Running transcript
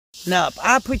Now, if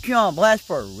I put you on blast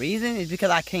for a reason, it's because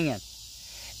I can.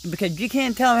 Because you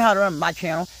can't tell me how to run my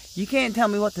channel. You can't tell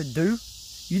me what to do.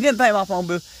 You didn't pay my phone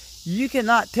bill. You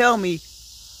cannot tell me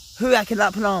who I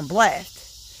cannot put on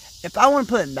blast. If I want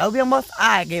to put nobody on blast,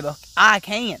 I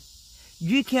can.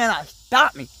 You cannot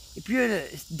stop me. If you're in a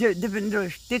different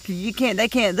jurisdiction, they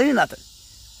can't do nothing.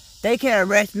 They can't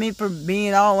arrest me for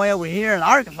being all the way over here in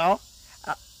Arkansas.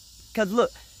 Because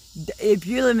look, if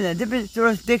you live in a different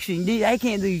jurisdiction, they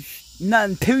can't do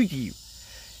nothing to you.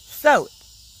 So,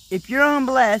 if you're on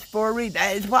blast for a reason,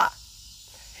 that is why.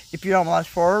 If you're on blast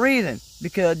for a reason,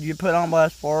 because you put on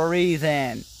blast for a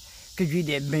reason. Because you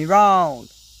did me wrong.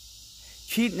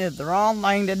 Cheating is the wrong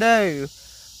thing to do.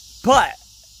 But,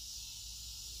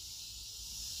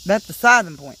 that's the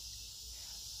siding point.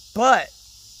 But,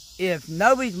 if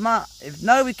nobody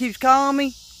keeps calling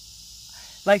me,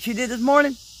 like she did this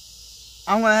morning,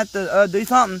 I'm going to have to do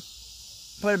something.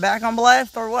 Put her back on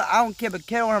blast or what? I don't care but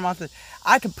care her myself.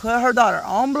 I can put her daughter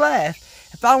on blast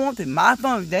if I want to. My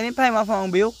phone, if they didn't pay my phone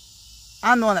bill,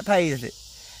 I'm the one that pays it.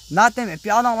 Not them. If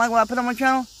y'all don't like what I put on my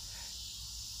channel,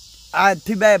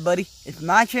 too bad, buddy. It's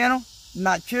my channel,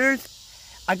 not yours.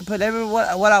 I can put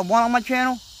what I want on my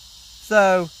channel.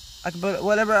 So, I can put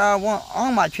whatever I want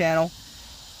on my channel.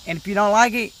 And if you don't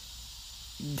like it,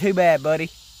 too bad, buddy.